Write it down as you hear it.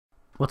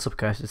What's up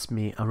guys, it's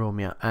me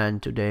Aromia, and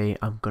today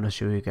I'm gonna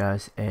show you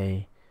guys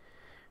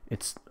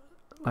it's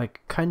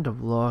like kind of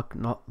vlog,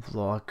 not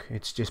vlog,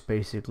 it's just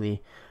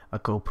basically a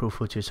GoPro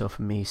footage of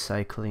me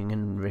cycling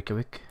in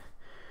Reykjavik.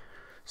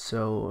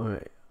 So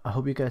I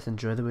hope you guys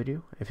enjoy the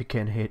video. If you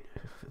can hit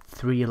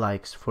 3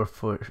 likes for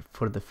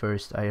the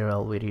first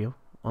IRL video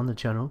on the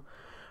channel,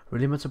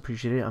 really much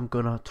appreciated. I'm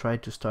gonna try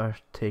to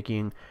start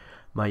taking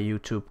my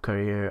YouTube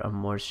career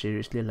more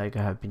seriously, like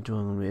I have been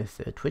doing with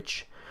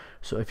Twitch.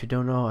 So if you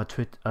don't know,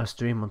 I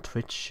stream on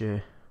Twitch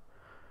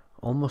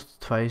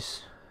almost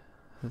twice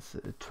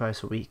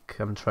a week.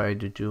 I'm trying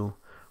to do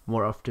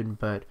more often,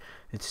 but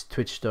it's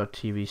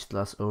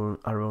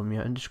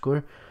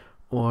twitch.tv/aromia_,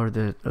 or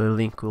the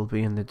link will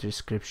be in the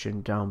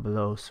description down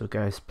below. So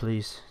guys,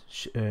 please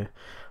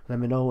let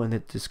me know in the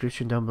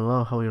description down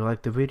below how you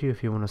like the video,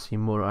 if you want to see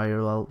more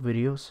IRL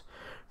videos,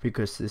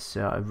 because this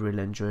I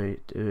really enjoyed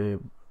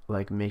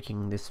like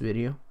making this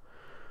video.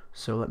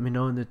 So let me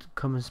know in the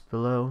comments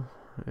below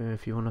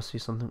if you want to see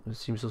something,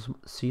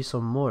 see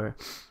some more.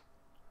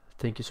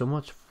 Thank you so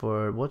much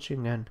for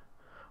watching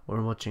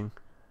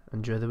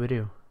enjoy the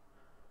video.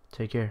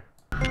 Take care.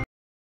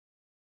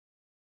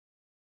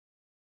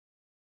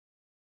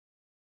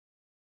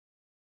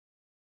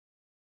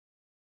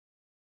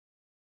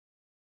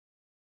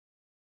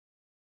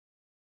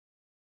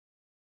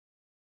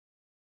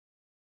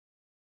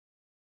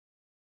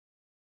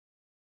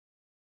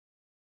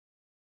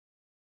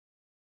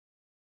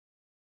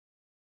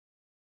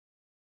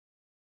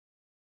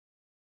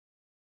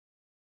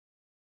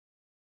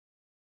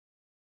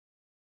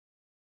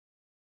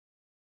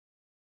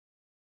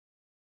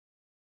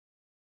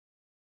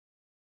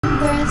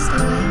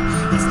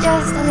 It's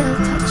just a little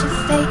touch of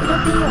fate, it'll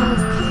be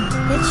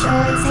okay. It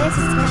sure takes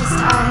its precious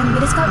time,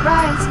 but it's got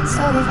right, and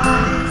so have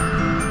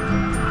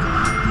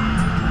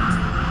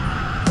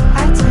I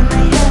turn my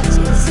head to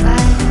the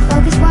sky,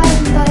 focus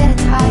one thought at a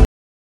time.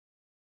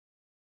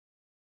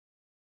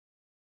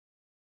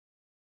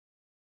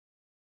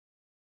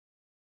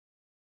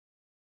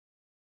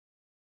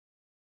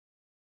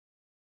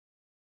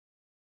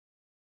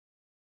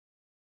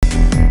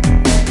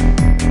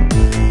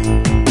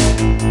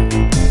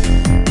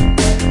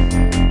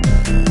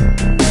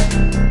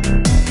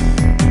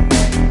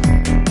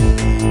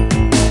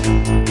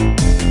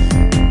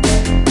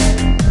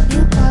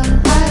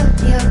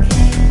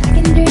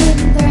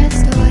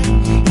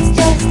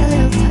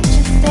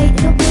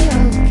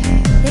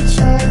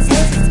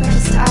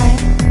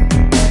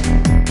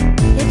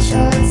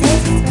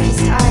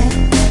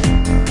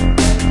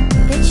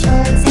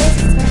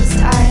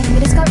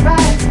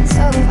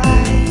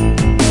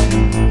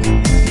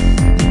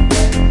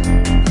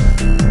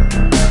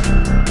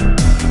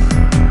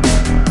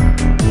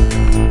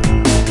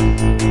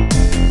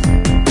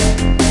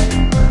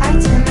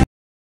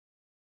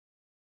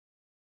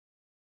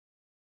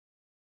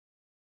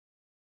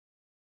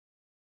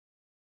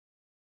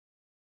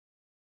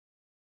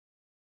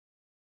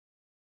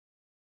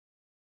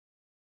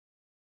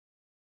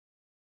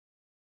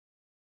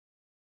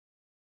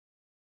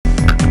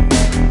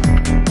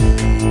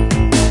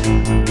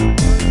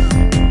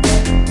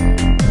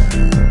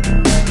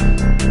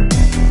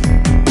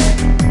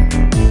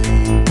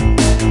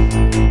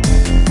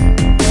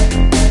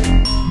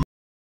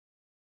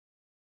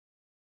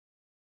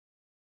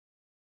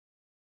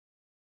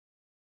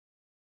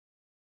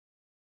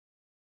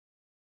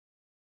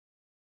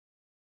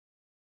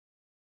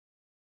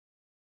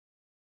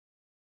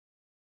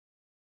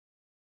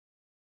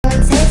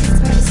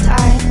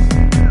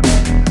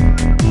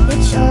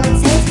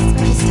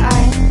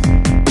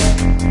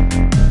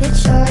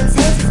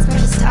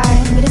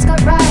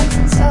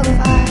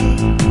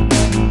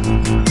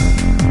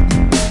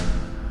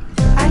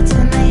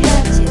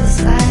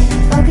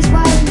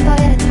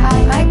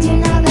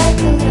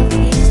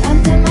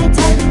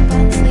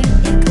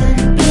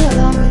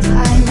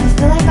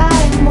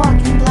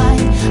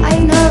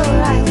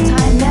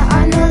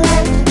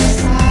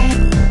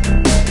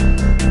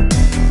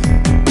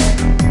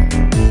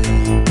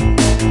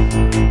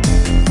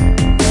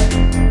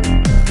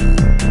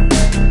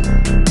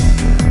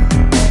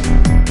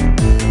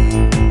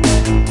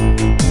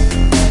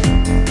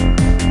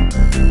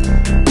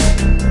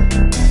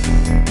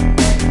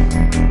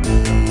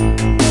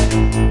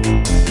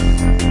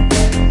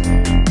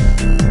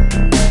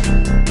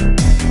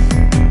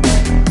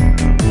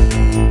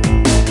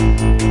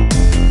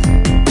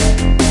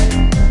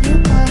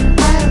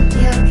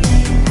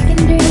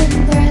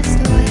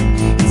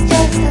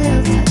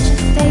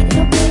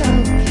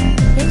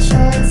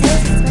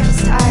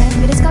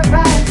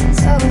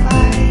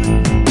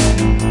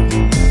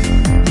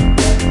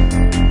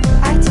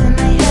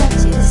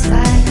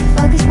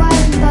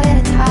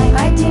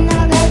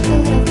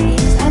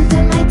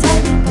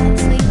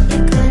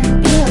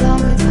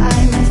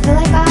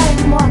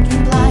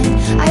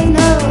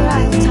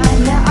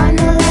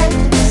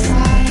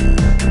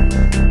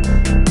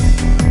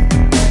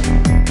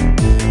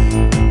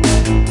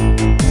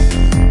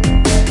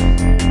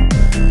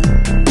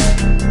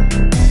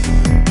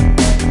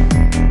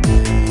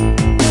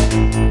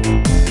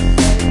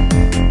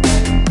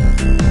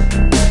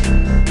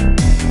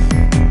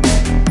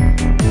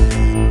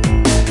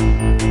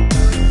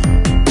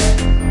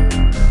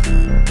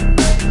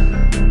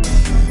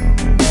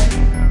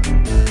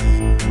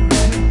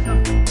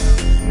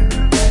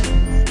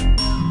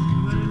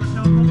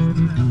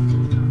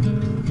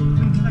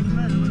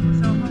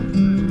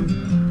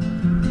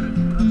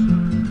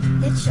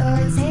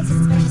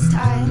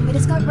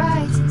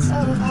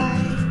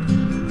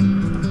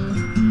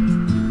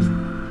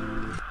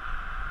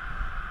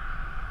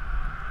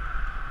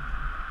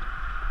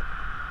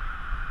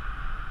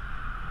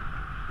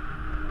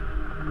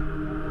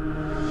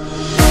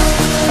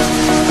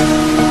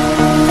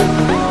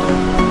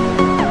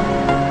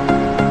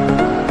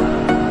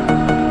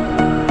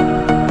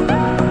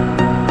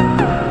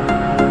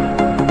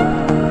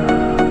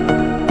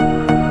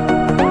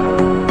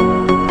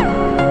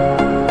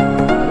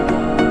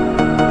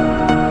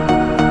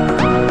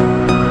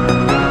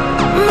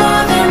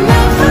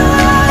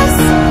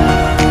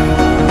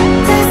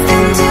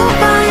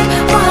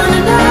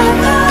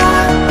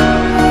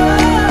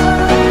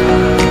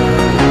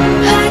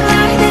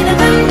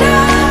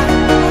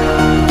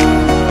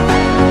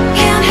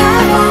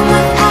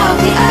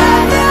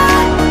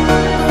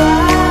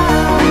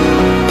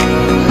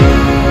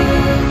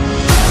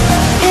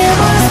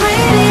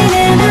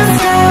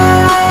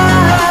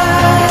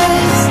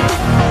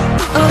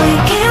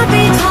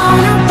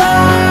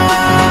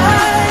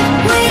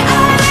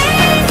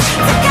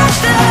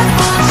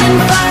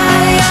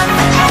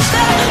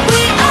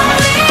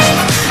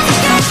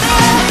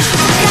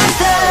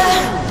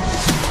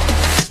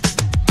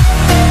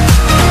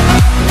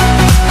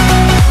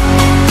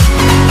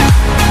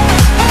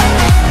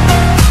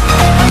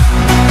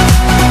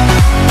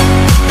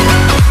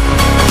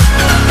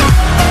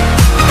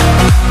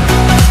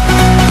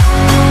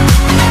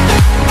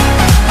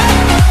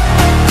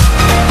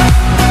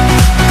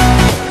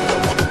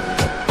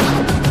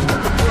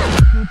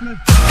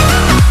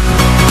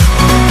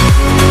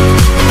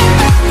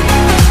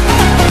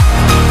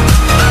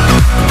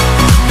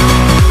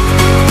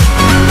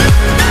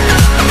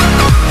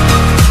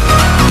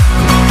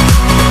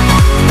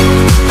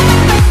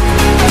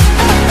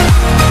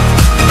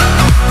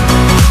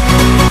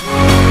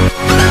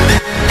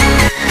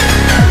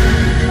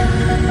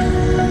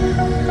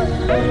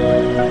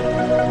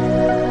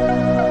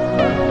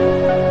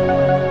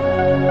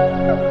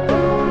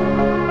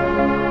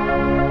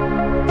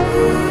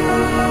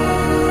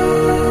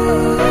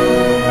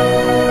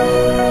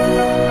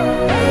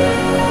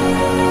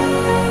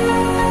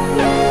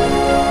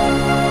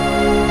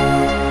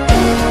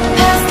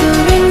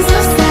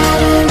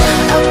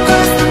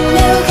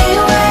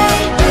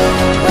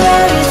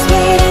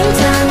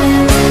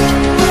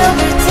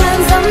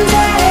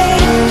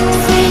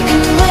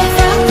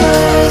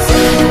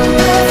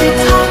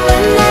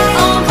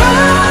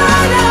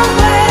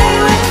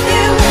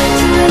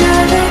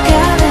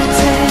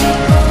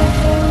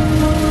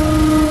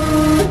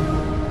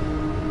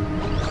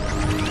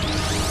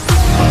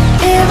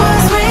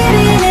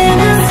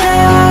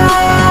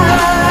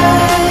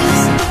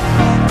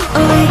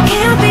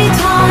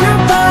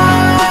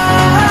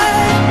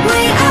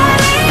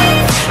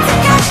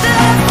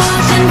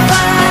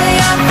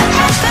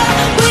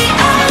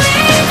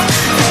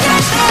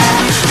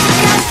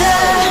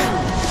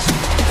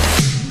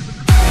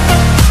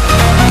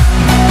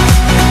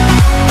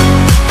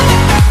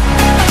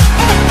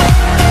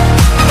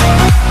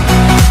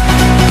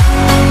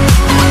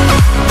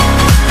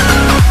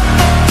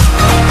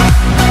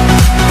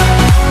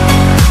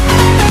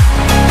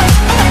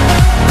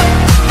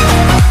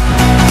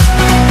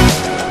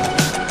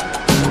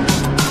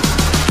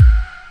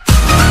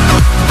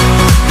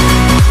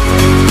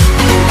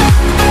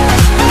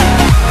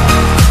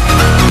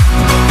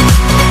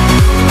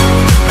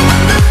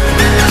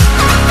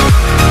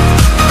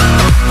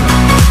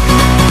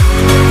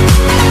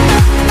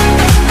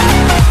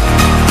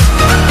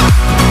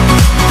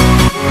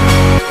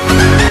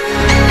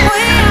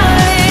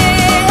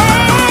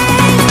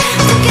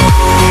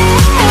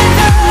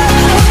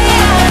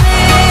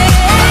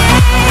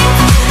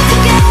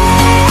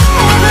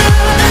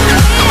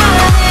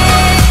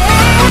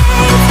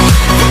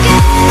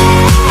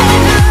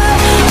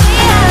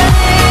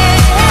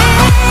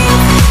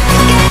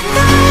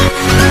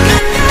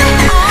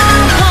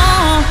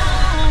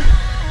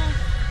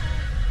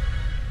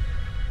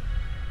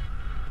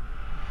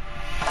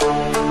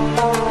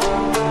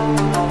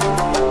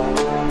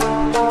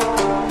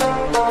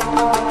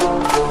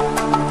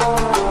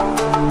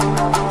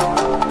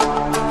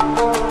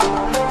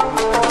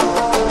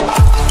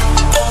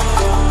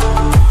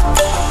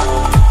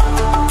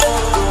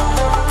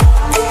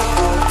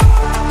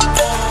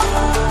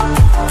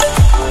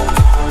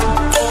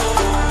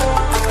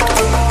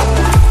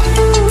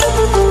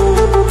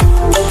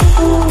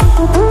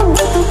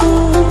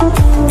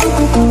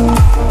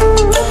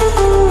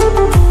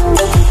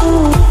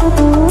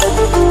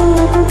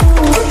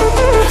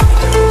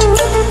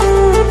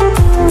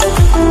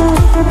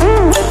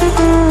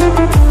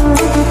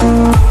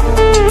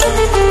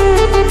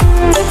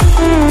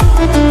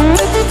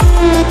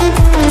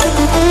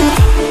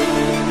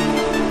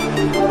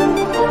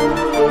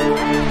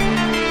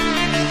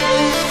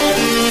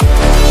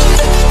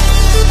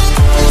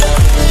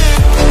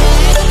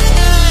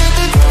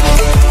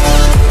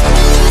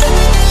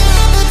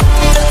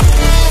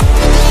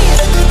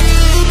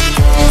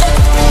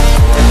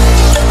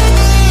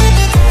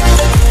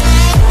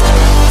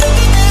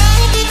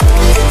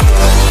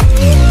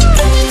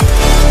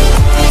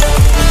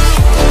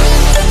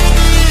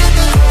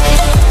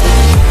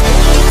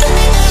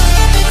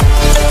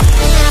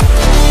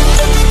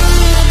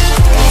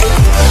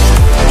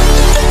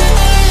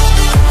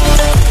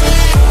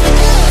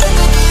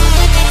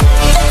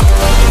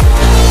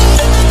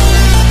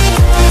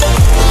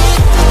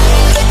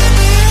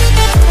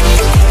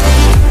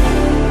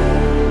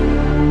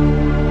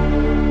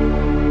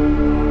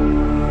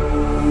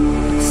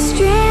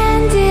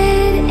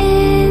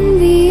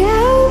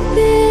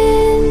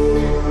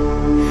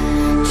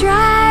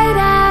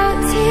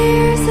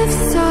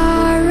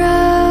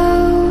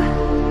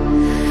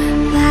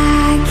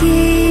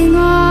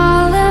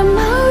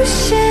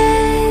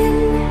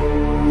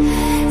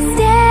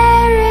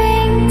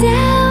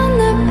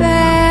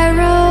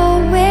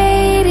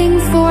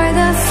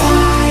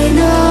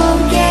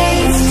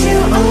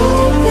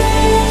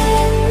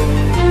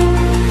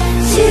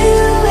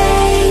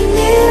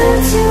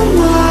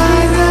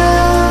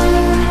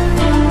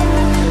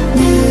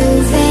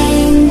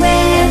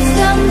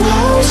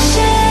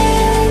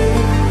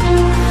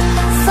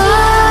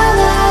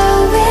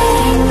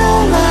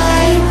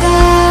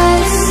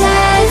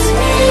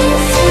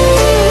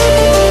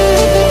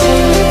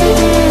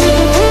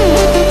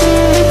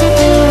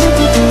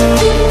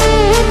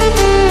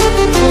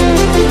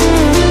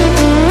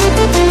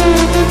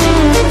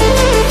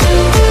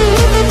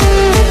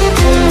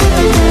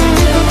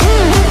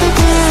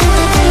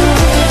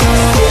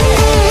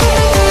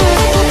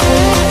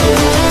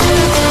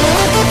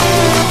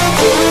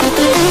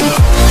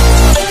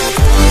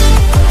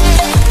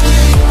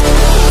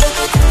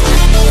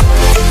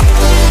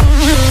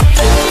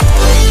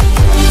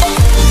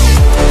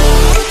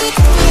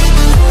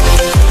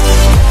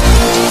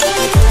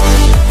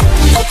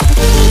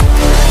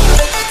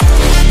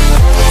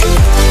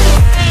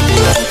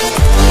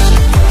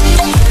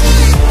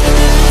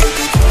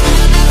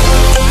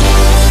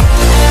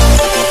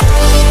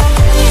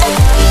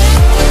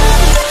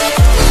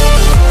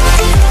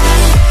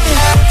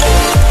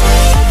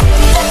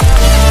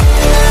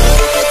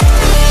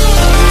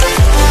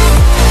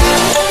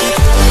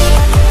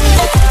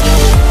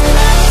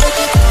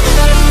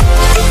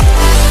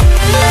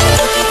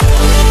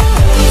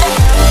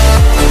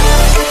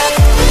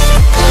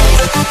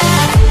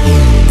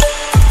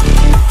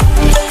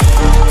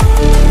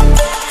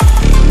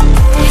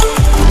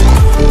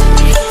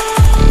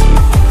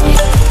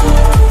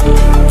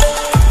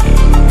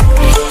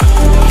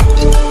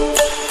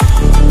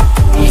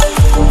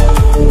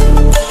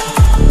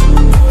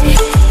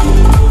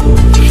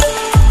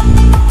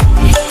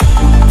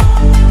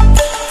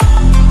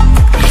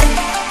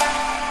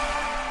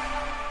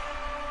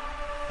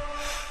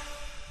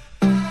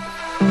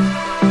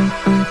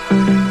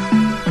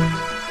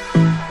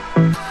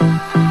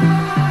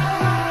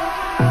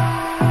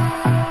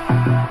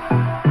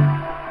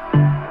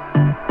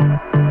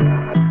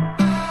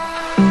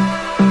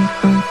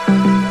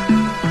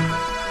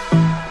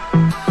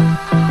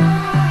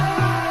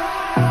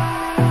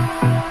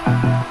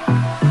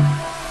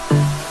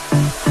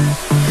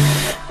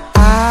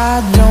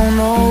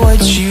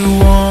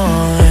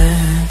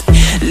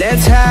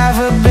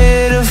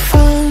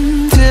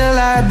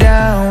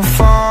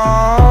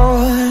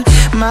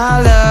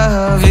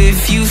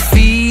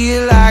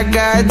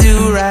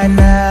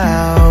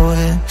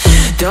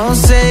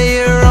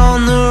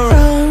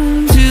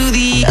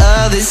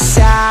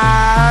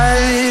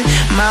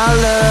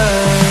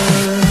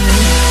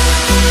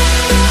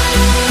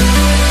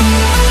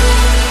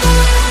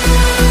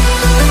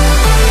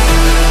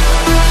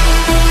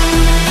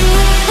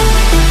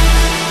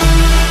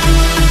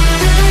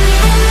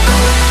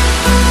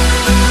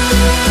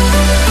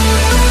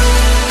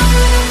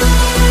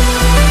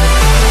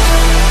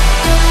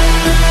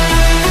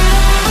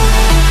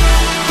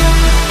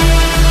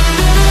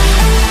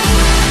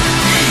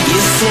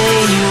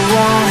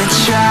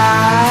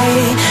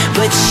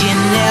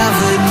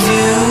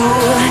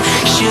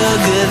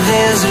 Sugar,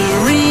 there's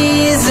a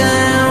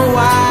reason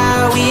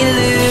why we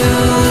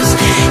lose.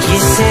 You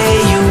say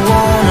you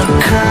wanna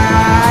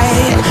cry,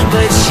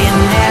 but you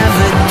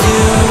never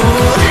do.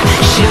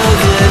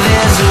 Sugar,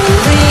 there's a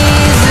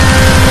reason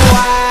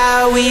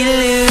why we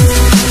lose.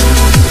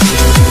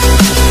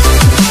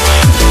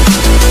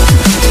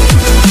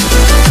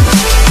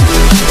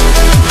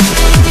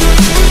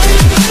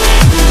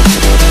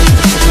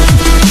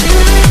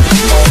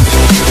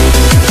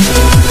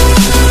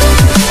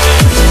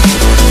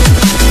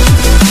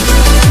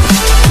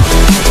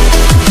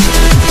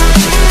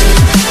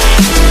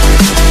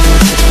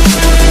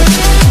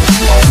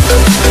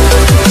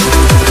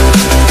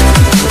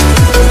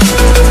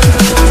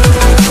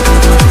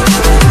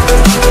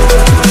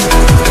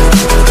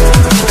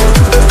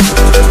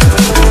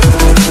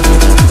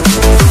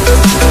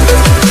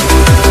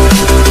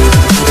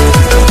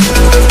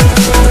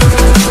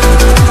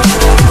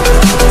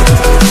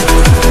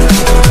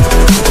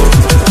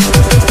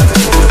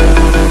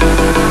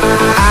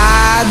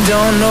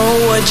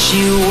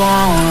 You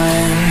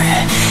want.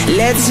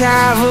 Let's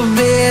have a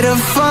bit of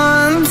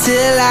fun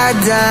till I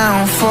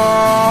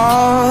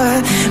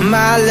downfall.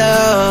 My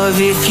love,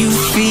 if you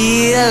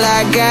feel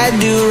like I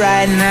do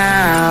right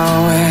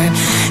now,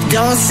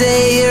 don't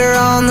say you're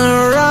on the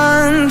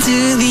run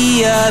to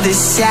the other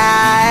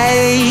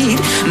side.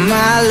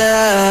 My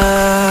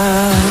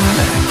love,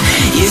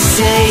 you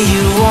say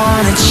you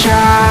wanna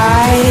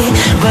try,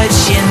 but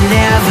you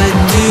never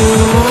do.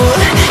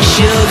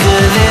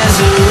 Sugar, there's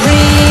a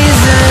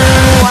reason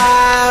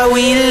why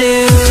we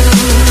lose.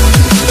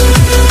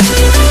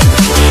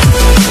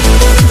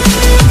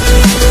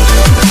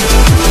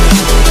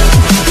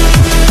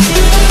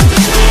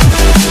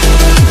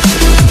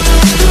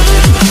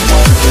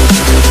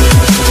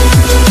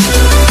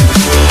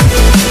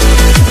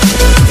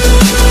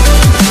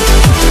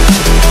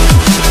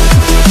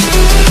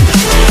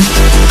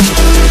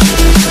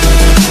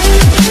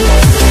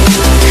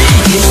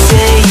 You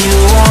say you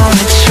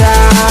wanna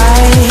try,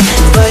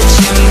 but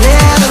you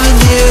never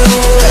do.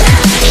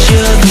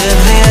 Sugar,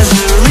 there's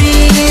a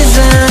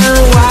reason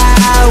why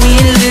we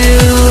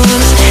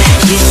lose.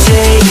 You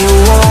say you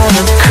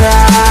wanna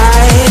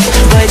cry,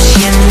 but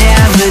you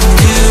never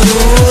do.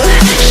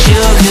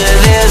 Sugar,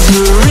 there's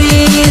a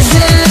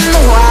reason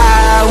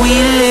why we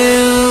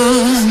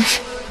lose.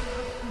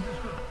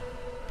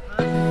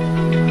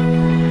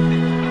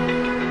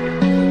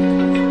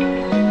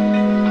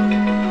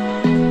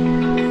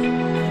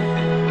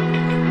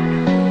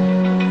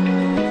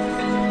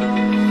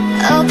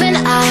 Open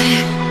eye,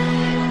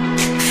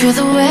 feel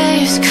the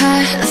waves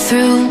cut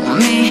through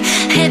me.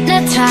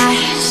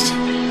 Hypnotized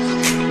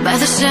by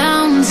the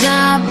sounds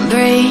I'm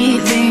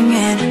breathing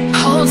in.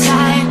 Hold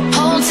tight,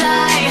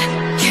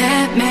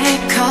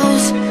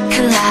 chemicals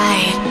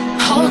collide.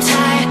 Hold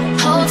tight,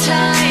 hold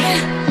tight,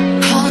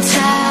 hold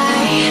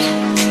tight.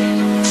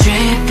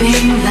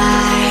 Dripping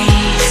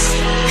lights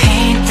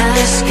paint the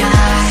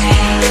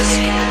skies,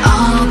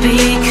 all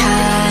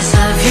because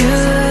of you.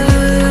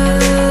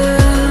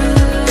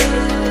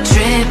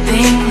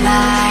 Dripping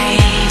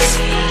lights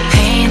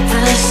paint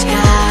the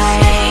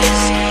skies,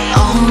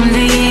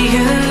 only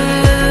you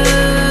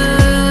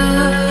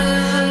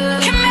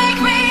can make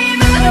me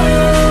move.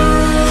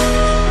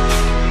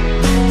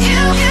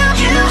 You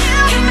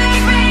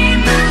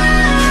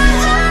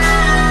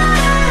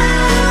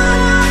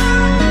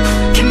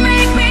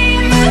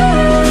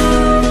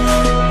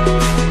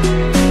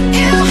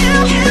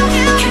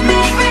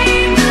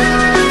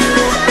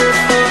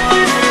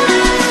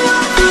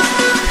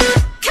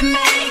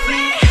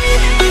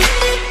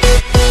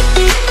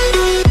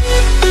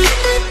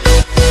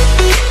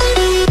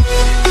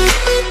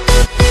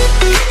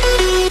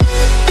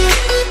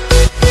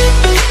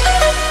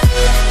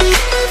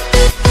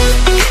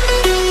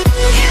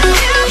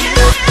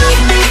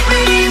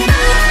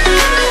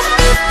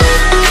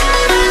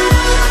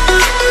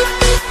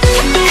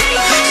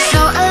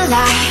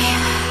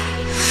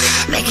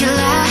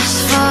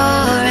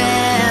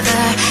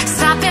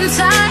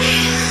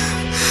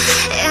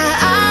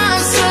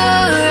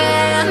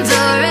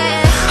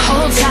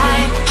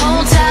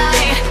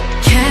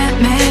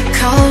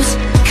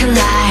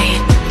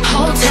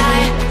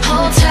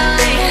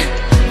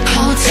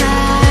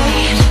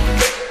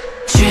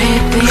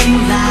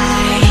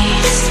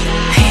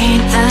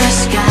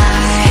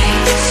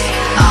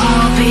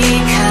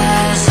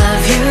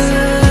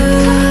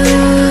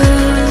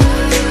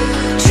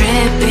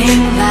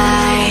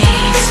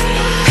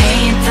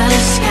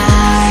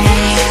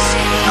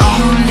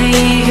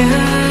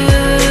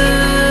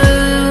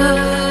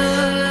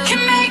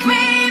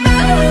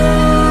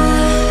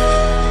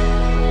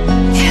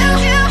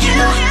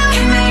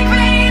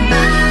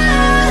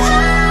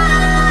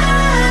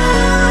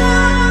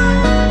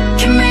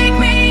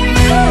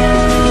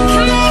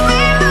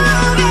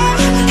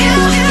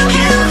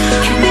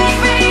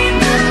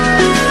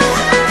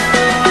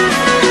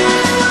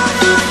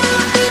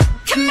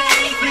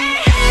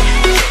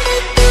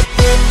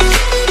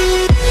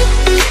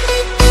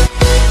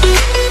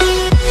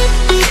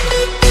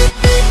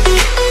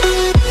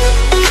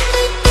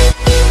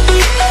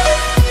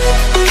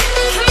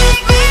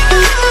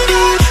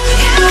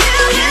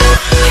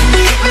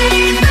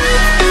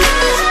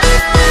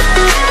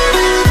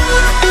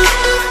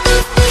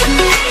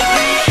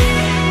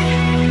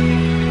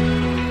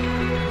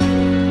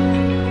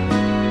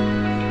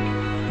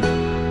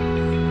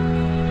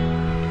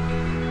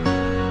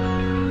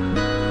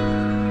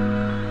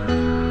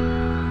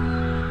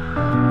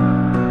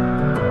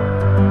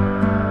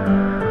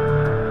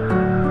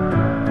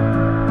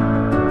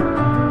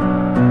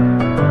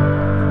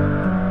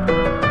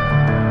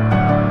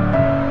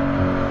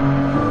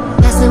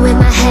messing with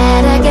my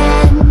head again.